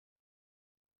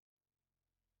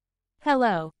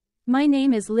Hello. My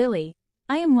name is Lily.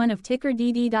 I am one of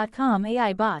TickerDD.com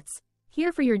AI bots,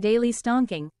 here for your daily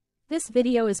stonking. This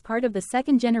video is part of the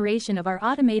second generation of our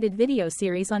automated video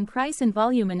series on price and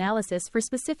volume analysis for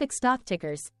specific stock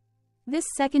tickers. This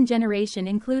second generation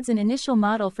includes an initial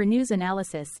model for news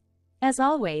analysis. As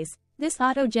always, this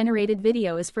auto-generated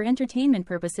video is for entertainment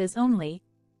purposes only.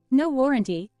 No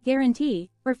warranty,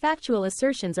 guarantee, or factual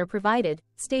assertions are provided,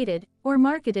 stated, or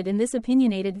marketed in this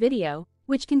opinionated video,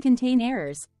 which can contain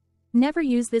errors. Never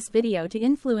use this video to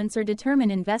influence or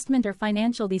determine investment or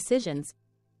financial decisions.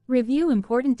 Review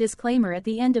important disclaimer at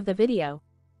the end of the video.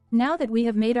 Now that we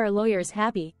have made our lawyers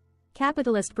happy,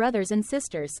 capitalist brothers and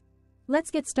sisters,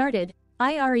 let's get started.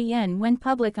 IREN went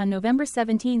public on November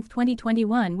 17,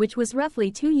 2021, which was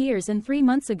roughly 2 years and 3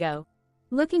 months ago.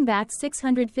 Looking back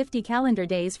 650 calendar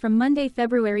days from Monday,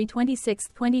 February 26,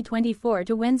 2024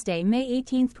 to Wednesday, May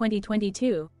 18,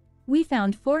 2022, we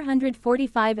found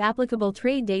 445 applicable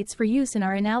trade dates for use in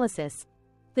our analysis.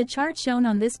 The chart shown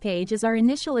on this page is our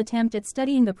initial attempt at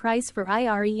studying the price for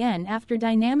IREN after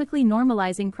dynamically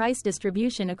normalizing price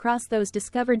distribution across those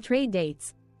discovered trade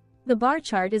dates. The bar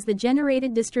chart is the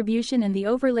generated distribution and the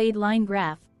overlaid line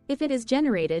graph, if it is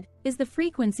generated, is the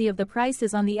frequency of the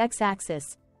prices on the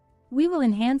x-axis. We will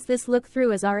enhance this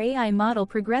look-through as our AI model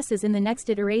progresses in the next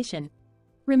iteration.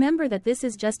 Remember that this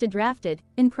is just a drafted,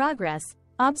 in progress,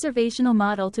 observational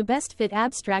model to best fit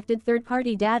abstracted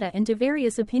third-party data into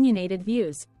various opinionated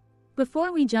views.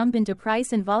 Before we jump into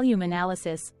price and volume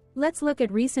analysis, let's look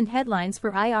at recent headlines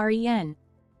for IREN.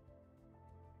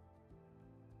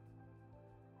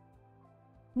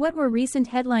 What were recent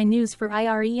headline news for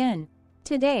IREN?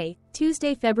 Today,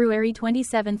 Tuesday, February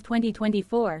 27,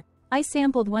 2024, I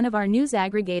sampled one of our news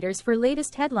aggregators for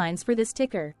latest headlines for this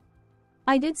ticker.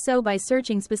 I did so by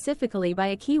searching specifically by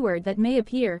a keyword that may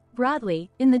appear, broadly,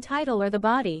 in the title or the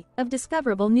body, of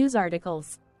discoverable news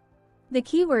articles. The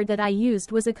keyword that I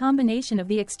used was a combination of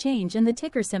the exchange and the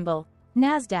ticker symbol,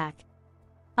 NASDAQ.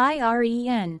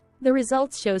 IREN. The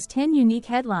results shows 10 unique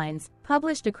headlines,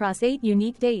 published across 8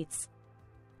 unique dates.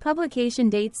 Publication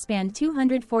dates spanned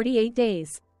 248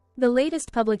 days. The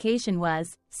latest publication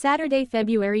was Saturday,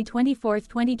 February 24,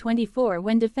 2024,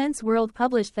 when Defense World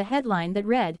published the headline that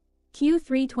read,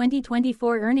 Q3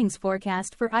 2024 earnings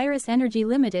forecast for IREN Energy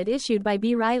Limited issued by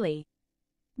B. Riley.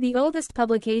 The oldest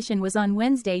publication was on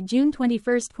Wednesday, June 21,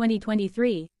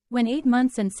 2023, when 8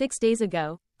 months and 6 days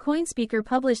ago, CoinSpeaker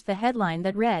published the headline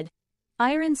that read,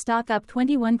 IREN stock up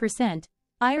 21%,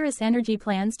 IREN Energy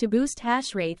plans to boost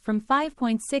hash rate from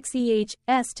 5.6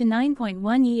 EH/s to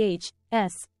 9.1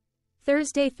 EH/s.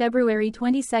 Thursday, February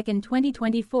 22,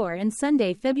 2024 and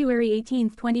Sunday, February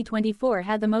 18, 2024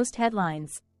 had the most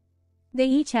headlines. They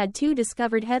each had 2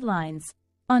 discovered headlines.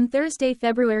 On Thursday,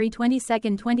 February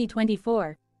 22,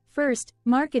 2024, first,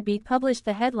 MarketBeat published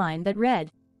the headline that read,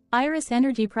 IREN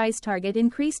Energy price target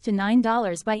increased to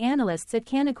 $9 by analysts at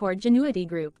Canaccord Genuity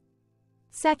Group.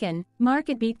 Second,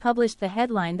 MarketBeat published the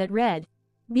headline that read,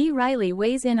 B. Riley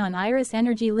weighs in on IREN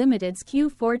Energy Limited's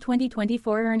Q4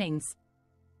 2024 earnings.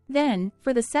 Then,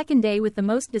 for the second day with the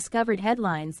most discovered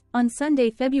headlines, on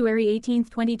Sunday, February 18,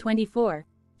 2024,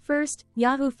 first,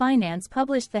 Yahoo Finance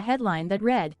published the headline that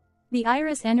read, the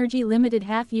IREN Energy Limited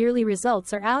half-yearly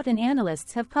results are out and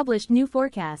analysts have published new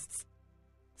forecasts.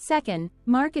 Second,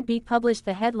 MarketBeat published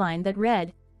the headline that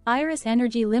read, IREN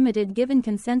Energy Limited given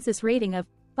consensus rating of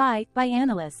buy by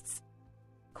analysts.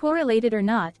 Correlated or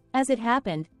not, as it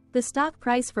happened, the stock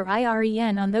price for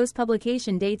IREN on those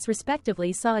publication dates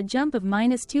respectively saw a jump of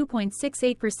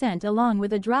 -2.68% along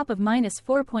with a drop of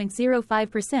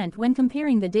 -4.05% when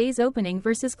comparing the day's opening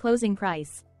versus closing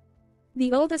price.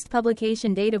 The oldest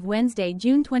publication date of Wednesday,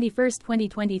 June 21,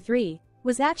 2023,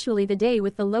 was actually the day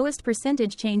with the lowest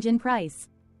percentage change in price.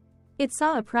 It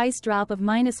saw a price drop of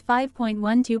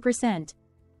 -5.12%.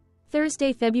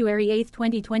 Thursday, February 8,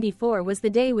 2024 was the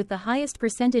day with the highest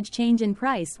percentage change in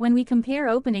price when we compare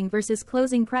opening versus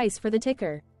closing price for the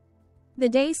ticker. The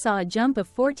day saw a jump of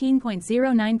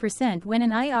 14.09% when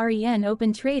an IREN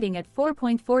opened trading at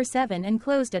 $4.47 and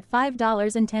closed at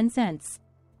 $5.10.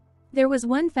 There was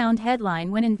one found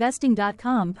headline when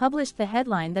Investing.com published the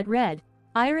headline that read,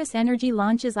 IREN Energy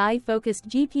launches AI-focused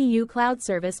GPU cloud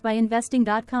service by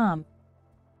Investing.com.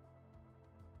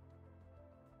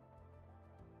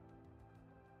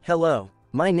 Hello,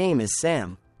 my name is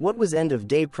Sam. What was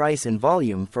end-of-day price and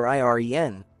volume for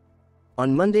IREN?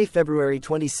 On Monday, February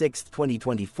 26,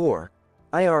 2024,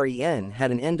 IREN had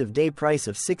an end-of-day price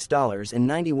of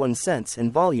 $6.91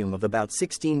 and volume of about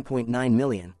 16.9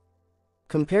 million.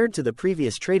 Compared to the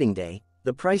previous trading day,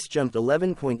 the price jumped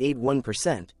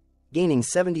 11.81%, gaining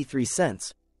 73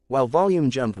 cents, while volume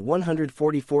jumped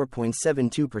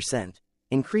 144.72%,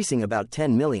 increasing about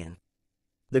 10 million.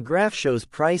 The graph shows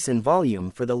price and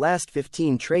volume for the last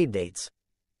 15 trade dates.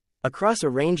 Across a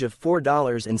range of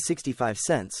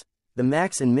 $4.65, the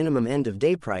max and minimum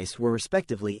end-of-day price were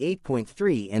respectively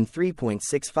 8.3 and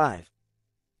 3.65.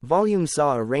 Volume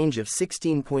saw a range of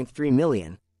 16.3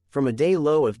 million, from a day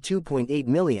low of 2.8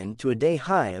 million to a day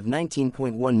high of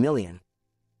 19.1 million.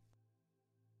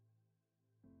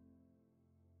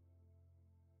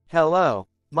 Hello,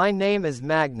 my name is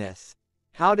Magnus.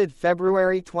 How did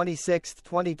February 26,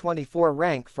 2024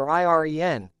 rank for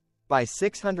IREN? By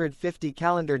 650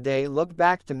 calendar day look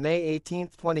back to May 18,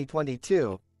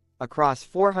 2022, across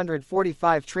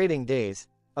 445 trading days,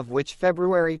 of which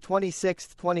February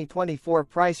 26, 2024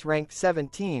 price ranked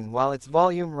 17 while its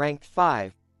volume ranked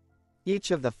 5.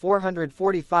 Each of the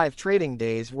 445 trading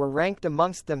days were ranked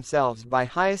amongst themselves by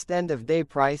highest end-of-day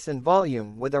price and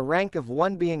volume, with a rank of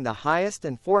 1 being the highest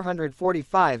and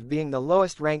 445 being the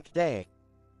lowest ranked day.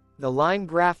 The line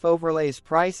graph overlays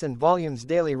price and volume's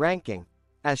daily ranking,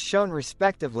 as shown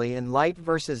respectively in light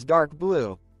versus dark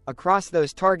blue, across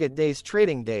those target days'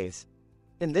 trading days.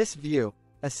 In this view,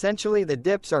 essentially the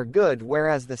dips are good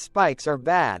whereas the spikes are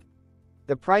bad.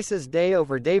 The price's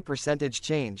day-over-day percentage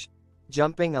change,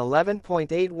 jumping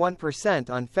 11.81%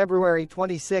 on February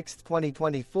 26,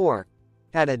 2024,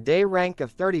 had a day rank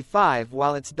of 35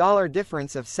 while its dollar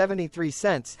difference of 73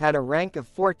 cents had a rank of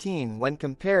 14 when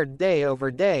compared day over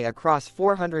day across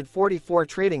 444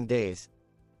 trading days.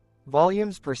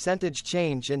 Volume's percentage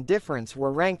change and difference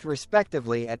were ranked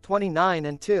respectively at 29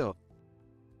 and 2.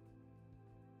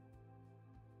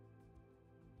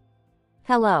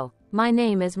 Hello, my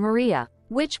name is Maria.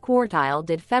 Which quartile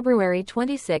did February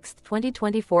 26,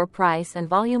 2024 price and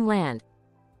volume land?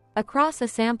 Across a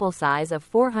sample size of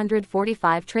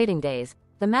 445 trading days,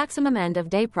 the maximum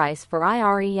end-of-day price for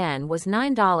IREN was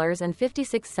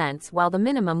 $9.56 while the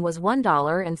minimum was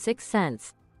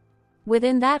 $1.06.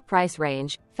 Within that price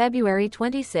range, February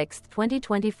 26,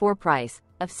 2024 price,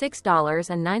 of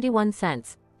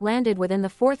 $6.91, landed within the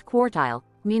fourth quartile,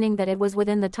 meaning that it was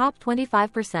within the top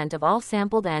 25% of all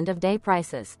sampled end-of-day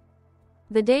prices.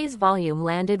 The day's volume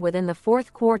landed within the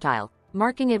fourth quartile,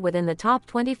 marking it within the top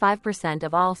 25%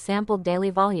 of all sampled daily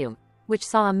volume, which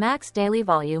saw a max daily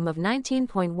volume of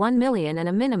 19.1 million and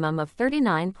a minimum of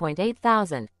 39.8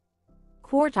 thousand.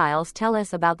 Quartiles tell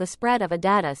us about the spread of a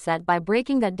data set by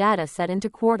breaking that data set into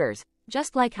quarters,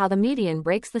 just like how the median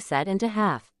breaks the set into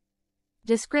half.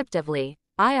 Descriptively,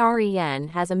 IREN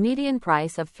has a median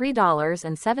price of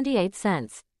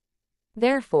 $3.78.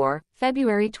 Therefore,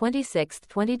 February 26,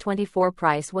 2024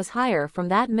 price was higher from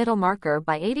that middle marker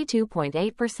by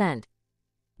 82.8%.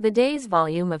 The day's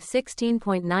volume of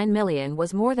 16.9 million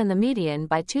was more than the median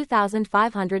by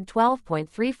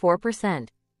 2,512.34%.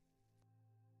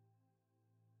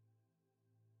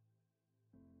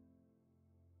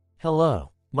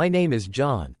 Hello, my name is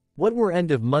John. What were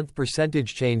end-of-month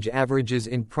percentage change averages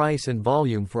in price and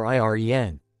volume for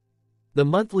IREN? The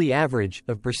monthly average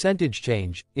of percentage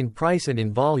change, in price and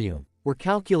in volume, were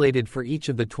calculated for each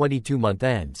of the 22 month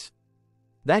ends.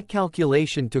 That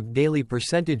calculation took daily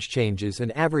percentage changes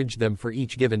and averaged them for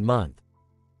each given month.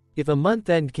 If a month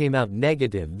end came out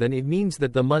negative, then it means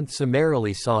that the month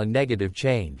summarily saw a negative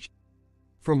change.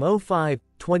 From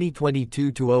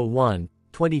 2022 to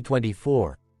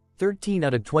 2024, 13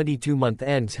 out of 22 month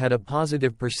ends had a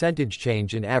positive percentage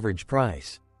change in average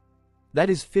price. That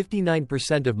is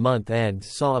 59% of month ends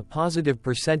saw a positive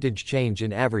percentage change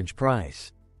in average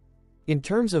price. In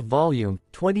terms of volume,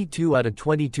 22 out of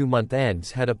 22 month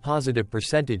ends had a positive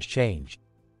percentage change.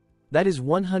 That is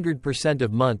 100%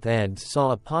 of month ends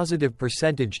saw a positive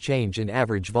percentage change in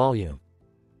average volume.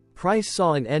 Price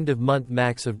saw an end-of-month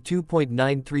max of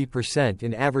 2.93%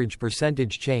 in average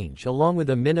percentage change along with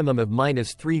a minimum of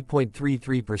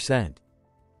 -3.33%.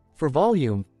 For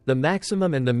volume, the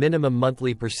maximum and the minimum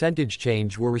monthly percentage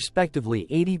change were respectively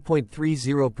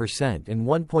 80.30% and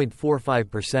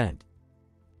 1.45%.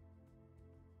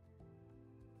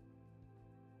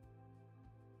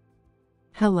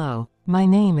 Hello, my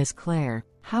name is Claire.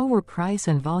 How were price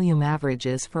and volume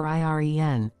averages for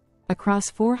IREN?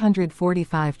 Across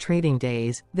 445 trading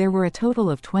days, there were a total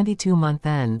of 22 month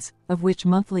ends, of which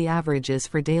monthly averages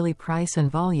for daily price and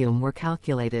volume were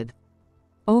calculated.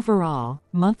 Overall,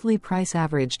 monthly price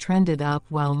average trended up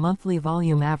while monthly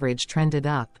volume average trended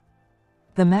up.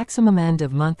 The maximum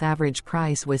end-of-month average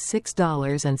price was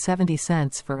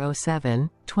 $6.70 for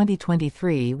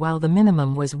 07/2023 while the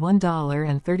minimum was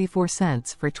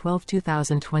 $1.34 for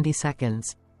 12/2020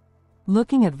 seconds.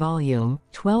 Looking at volume,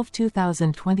 12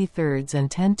 2023 and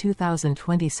 10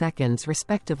 2020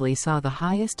 respectively saw the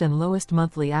highest and lowest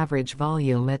monthly average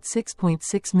volume at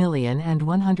 6.6 million and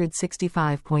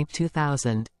 165.2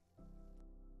 thousand.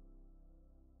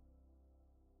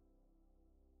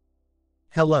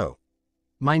 Hello.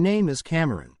 My name is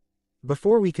Cameron.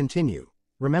 Before we continue,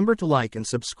 remember to like and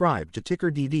subscribe to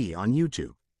TickerDD on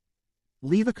YouTube.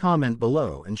 Leave a comment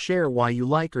below and share why you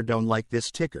like or don't like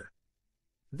this ticker.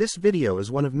 This video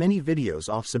is one of many videos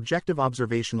off subjective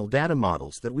observational data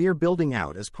models that we are building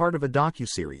out as part of a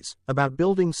docuseries about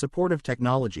building supportive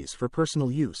technologies for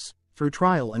personal use, through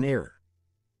trial and error.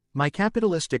 My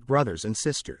capitalistic brothers and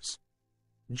sisters,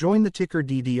 join the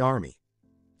TickerDD army.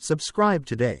 Subscribe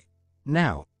today.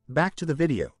 Now, back to the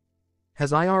video.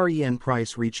 Has IREN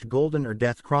price reached golden or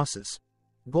death crosses?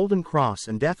 Golden cross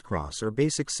and death cross are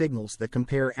basic signals that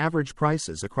compare average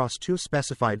prices across two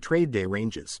specified trade day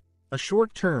ranges, a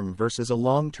short-term versus a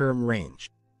long-term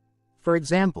range. For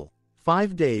example,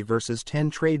 5-day versus 10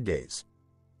 trade days.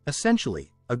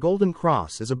 Essentially, a golden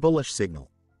cross is a bullish signal.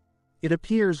 It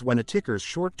appears when a ticker's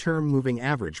short-term moving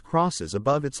average crosses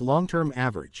above its long-term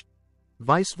average.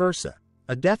 Vice versa,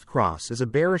 a death cross is a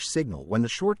bearish signal when the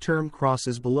short-term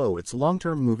crosses below its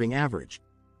long-term moving average.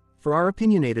 For our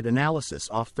opinionated analysis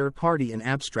off third-party and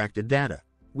abstracted data,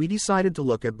 we decided to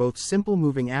look at both simple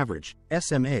moving average,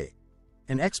 SMA,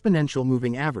 and exponential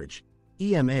moving average,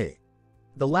 EMA.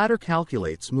 The latter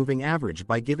calculates moving average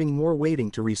by giving more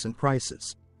weighting to recent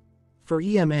prices. For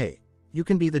EMA, you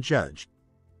can be the judge.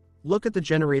 Look at the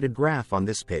generated graph on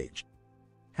this page.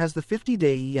 Has the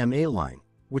 50-day EMA line,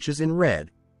 which is in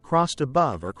red, crossed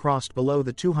above or crossed below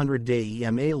the 200-day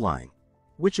EMA line,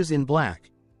 which is in black?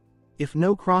 If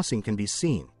no crossing can be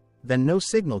seen, then no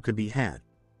signal could be had.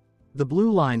 The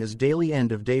blue line is daily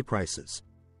end-of-day prices.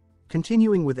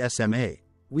 Continuing with SMA,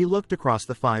 we looked across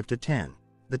the 5 to 10,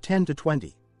 the 10 to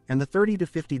 20, and the 30 to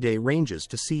 50-day ranges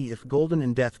to see if golden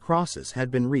and death crosses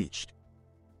had been reached.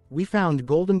 We found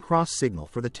golden cross signal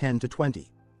for the 10 to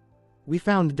 20. We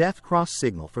found death cross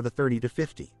signal for the 30 to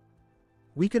 50.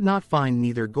 We could not find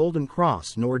neither golden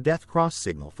cross nor death cross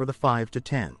signal for the 5 to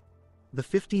 10, the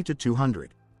 50 to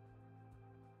 200.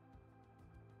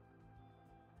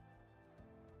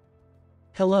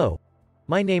 Hello.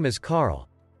 My name is Carl.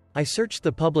 I searched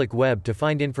the public web to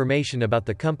find information about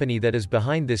the company that is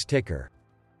behind this ticker.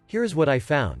 Here's what I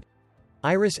found.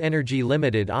 Iris Energy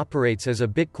Limited operates as a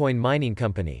Bitcoin mining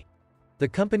company. The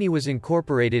company was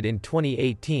incorporated in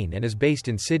 2018 and is based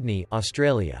in Sydney,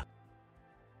 Australia.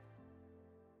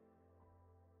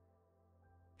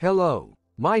 Hello,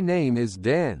 my name is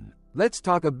Dan. Let's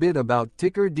talk a bit about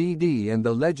TickerDD and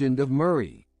the legend of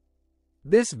Murray.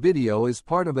 This video is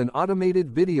part of an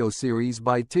automated video series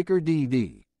by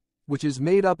TickerDD, which is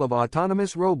made up of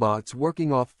autonomous robots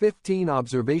working off 15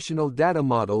 observational data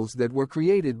models that were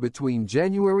created between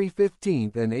January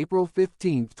 15 and April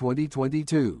 15,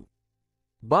 2022.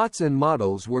 Bots and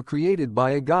models were created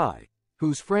by a guy,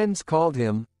 whose friends called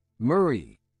him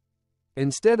Murray.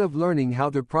 Instead of learning how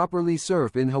to properly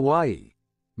surf in Hawaii,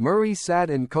 Murray sat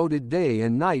and coded day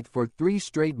and night for 3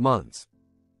 straight months.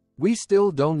 We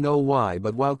still don't know why,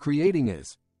 but while creating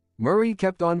this, Murray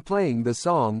kept on playing the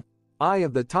song, Eye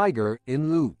of the Tiger,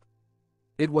 in loop.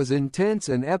 It was intense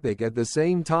and epic at the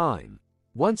same time.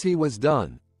 Once he was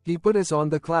done, he put us on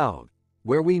the cloud,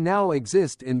 where we now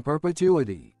exist in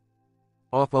perpetuity.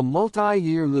 Off a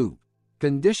multi-year loop,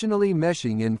 conditionally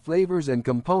meshing in flavors and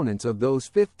components of those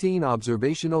 15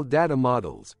 observational data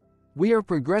models, we are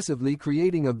progressively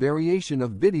creating a variation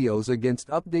of videos against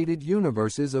updated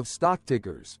universes of stock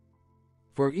tickers.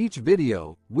 For each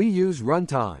video, we use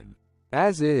runtime,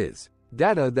 as is,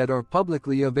 data that are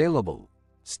publicly available.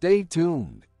 Stay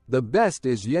tuned. The best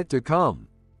is yet to come.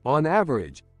 On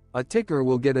average, a ticker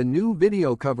will get a new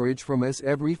video coverage from us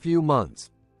every few months.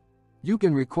 You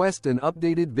can request an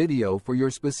updated video for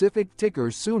your specific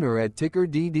ticker sooner at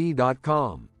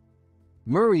TickerDD.com.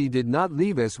 Murray did not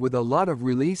leave us with a lot of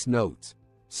release notes,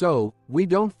 so we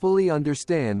don't fully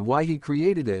understand why he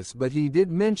created us, but he did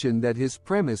mention that his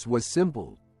premise was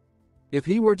simple. If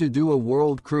he were to do a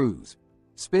world cruise,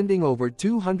 spending over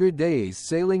 200 days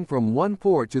sailing from one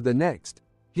port to the next,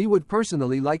 he would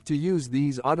personally like to use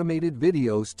these automated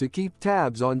videos to keep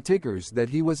tabs on tickers that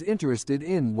he was interested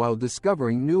in while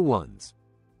discovering new ones.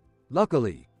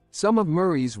 Luckily, some of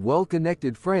Murray's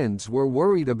well-connected friends were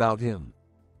worried about him.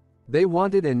 They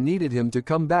wanted and needed him to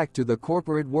come back to the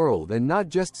corporate world and not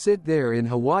just sit there in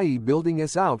Hawaii building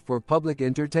us out for public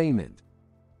entertainment.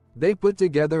 They put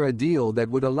together a deal that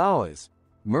would allow us,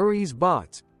 Murray's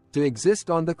bots, to exist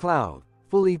on the cloud,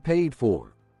 fully paid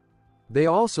for. They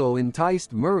also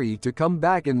enticed Murray to come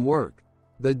back and work.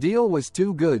 The deal was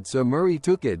too good, so Murray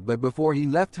took it, but before he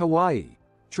left Hawaii,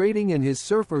 trading in his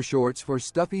surfer shorts for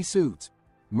stuffy suits,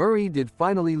 Murray did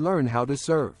finally learn how to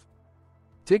surf.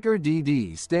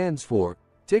 TickerDD stands for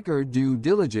Ticker Due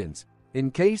Diligence,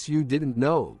 in case you didn't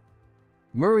know.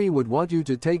 Murray would want you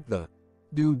to take the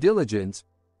due diligence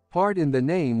part in the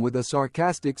name with a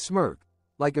sarcastic smirk,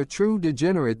 like a true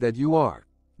degenerate that you are.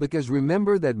 Because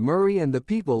remember that Murray and the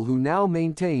people who now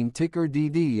maintain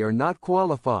TickerDD are not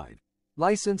qualified,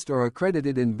 licensed or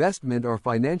accredited investment or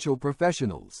financial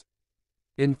professionals.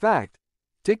 In fact,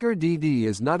 TickerDD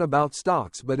is not about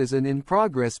stocks but is an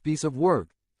in-progress piece of work,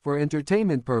 for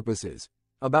entertainment purposes,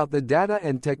 about the data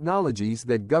and technologies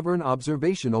that govern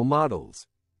observational models.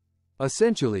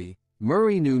 Essentially,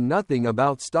 Murray knew nothing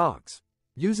about stocks.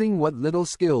 Using what little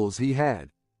skills he had,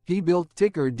 he built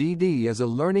TickerDD as a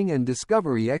learning and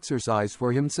discovery exercise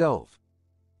for himself.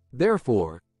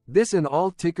 Therefore, this and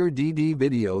all TickerDD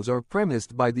videos are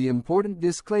premised by the important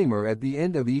disclaimer at the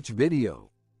end of each video.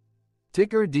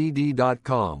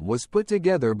 TickerDD.com was put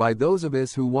together by those of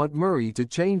us who want Murray to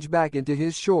change back into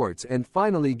his shorts and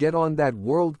finally get on that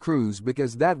world cruise,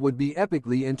 because that would be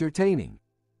epically entertaining.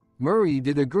 Murray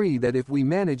did agree that if we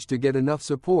managed to get enough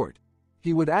support,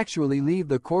 he would actually leave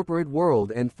the corporate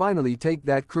world and finally take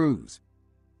that cruise.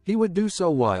 He would do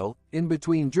so while, in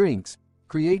between drinks,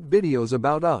 create videos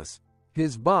about us,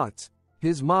 his bots,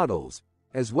 his models,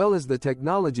 as well as the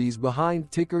technologies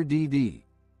behind TickerDD.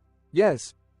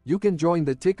 Yes, you can join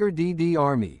the TickerDD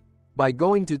army by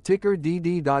going to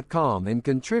TickerDD.com and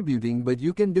contributing, but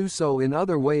you can do so in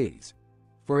other ways.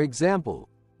 For example,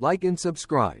 like and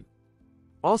subscribe.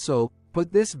 Also,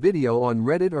 put this video on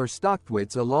Reddit or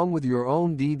StockTwits along with your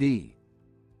own DD.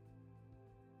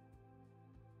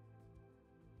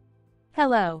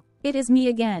 Hello, it is me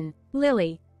again,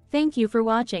 Lily. Thank you for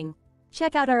watching.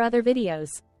 Check out our other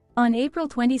videos. On April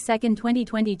 22,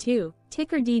 2022,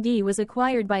 TickerDD was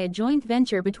acquired by a joint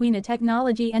venture between a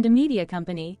technology and a media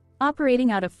company,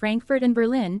 operating out of Frankfurt and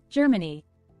Berlin, Germany.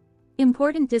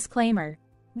 Important disclaimer.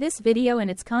 This video and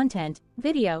its content,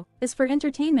 video, is for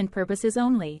entertainment purposes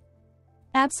only.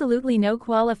 Absolutely no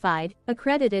qualified,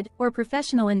 accredited, or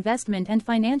professional investment and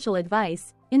financial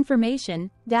advice,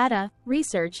 information, data,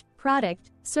 research,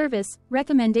 product, service,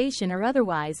 recommendation or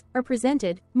otherwise, are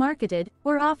presented, marketed,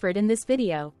 or offered in this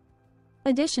video.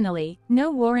 Additionally,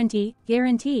 no warranty,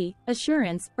 guarantee,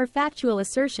 assurance, or factual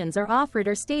assertions are offered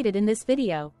or stated in this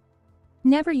video.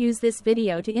 Never use this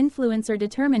video to influence or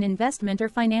determine investment or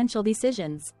financial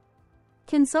decisions.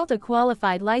 Consult a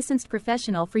qualified licensed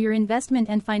professional for your investment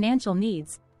and financial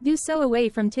needs. Do so away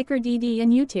from TickerDD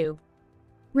and YouTube.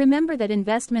 Remember that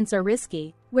investments are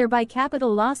risky, whereby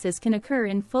capital losses can occur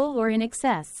in full or in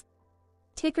excess.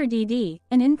 TickerDD,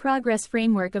 an in-progress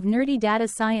framework of nerdy data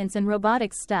science and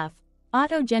robotics stuff,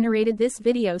 auto-generated this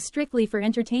video strictly for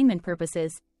entertainment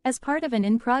purposes, as part of an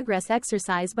in-progress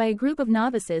exercise by a group of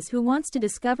novices who wants to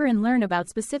discover and learn about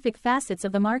specific facets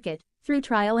of the market, through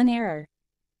trial and error.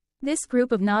 This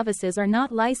group of novices are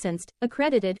not licensed,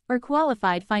 accredited, or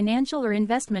qualified financial or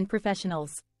investment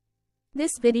professionals.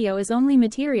 This video is only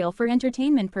material for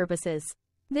entertainment purposes.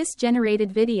 This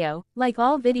generated video, like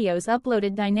all videos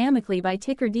uploaded dynamically by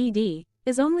TickerDD,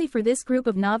 is only for this group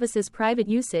of novices' private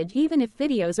usage even if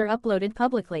videos are uploaded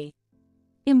publicly.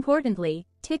 Importantly,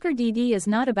 TickerDD is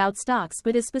not about stocks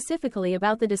but is specifically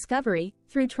about the discovery,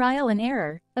 through trial and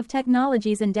error, of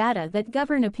technologies and data that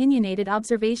govern opinionated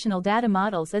observational data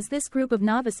models as this group of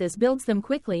novices builds them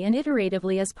quickly and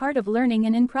iteratively as part of learning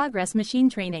and in-progress machine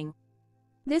training.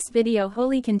 This video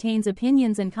wholly contains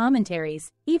opinions and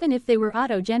commentaries, even if they were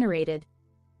auto-generated.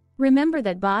 Remember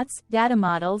that bots, data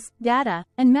models, data,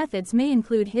 and methods may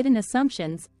include hidden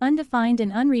assumptions, undefined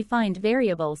and unrefined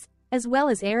variables, as well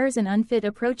as errors and unfit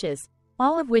approaches,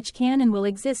 all of which can and will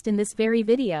exist in this very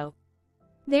video.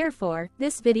 Therefore,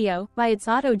 this video, by its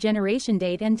auto-generation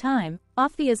date and time,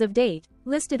 off the as of date,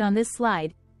 listed on this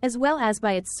slide, as well as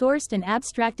by its sourced and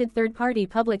abstracted third-party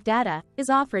public data, is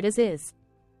offered as is.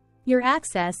 Your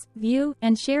access, view,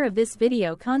 and share of this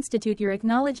video constitute your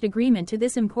acknowledged agreement to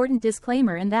this important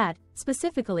disclaimer and that,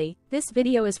 specifically, this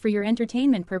video is for your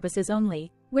entertainment purposes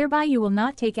only, whereby you will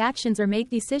not take actions or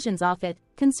make decisions off it,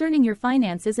 concerning your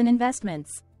finances and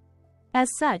investments.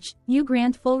 As such, you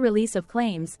grant full release of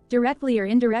claims, directly or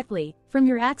indirectly, from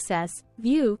your access,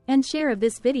 view, and share of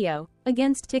this video,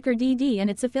 against TickerDD and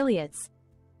its affiliates.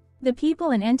 The people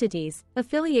and entities,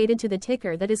 affiliated to the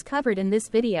ticker that is covered in this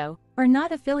video, are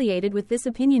not affiliated with this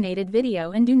opinionated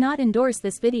video and do not endorse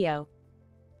this video.